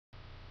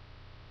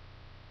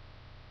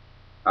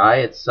Hi,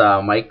 it's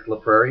Mike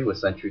LaPrairie with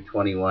Century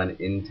 21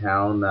 in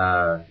Town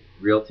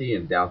Realty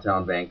in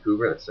downtown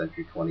Vancouver. That's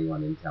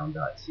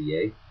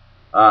century21intown.ca.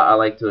 I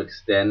like to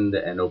extend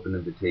an open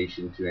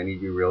invitation to any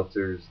of you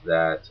realtors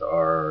that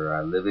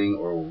are living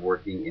or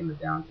working in the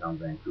downtown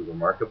Vancouver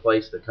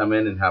marketplace to come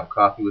in and have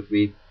coffee with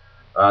me,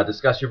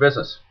 discuss your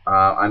business.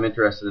 I'm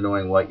interested in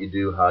knowing what you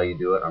do, how you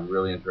do it. I'm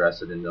really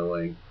interested in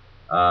knowing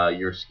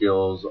your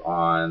skills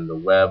on the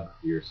web,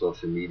 your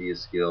social media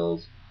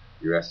skills,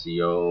 your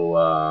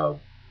SEO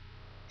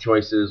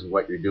choices,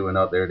 what you're doing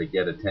out there to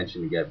get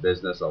attention, to get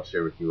business. I'll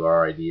share with you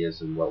our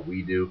ideas and what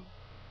we do.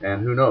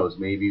 And who knows,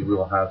 maybe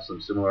we'll have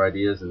some similar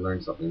ideas and learn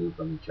something new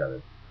from each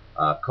other.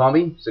 Call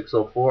me,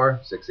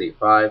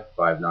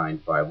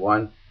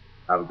 604-685-5951.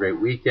 Have a great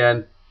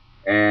weekend.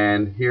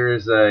 And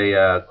here's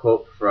a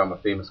quote from a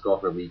famous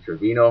golfer, Lee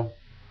Trevino.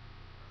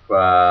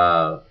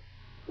 Uh,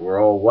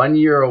 we're all 1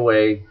 year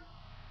away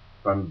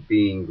from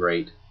being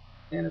great.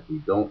 And if we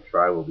don't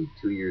try, we'll be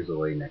 2 years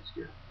away next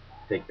year.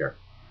 Take care.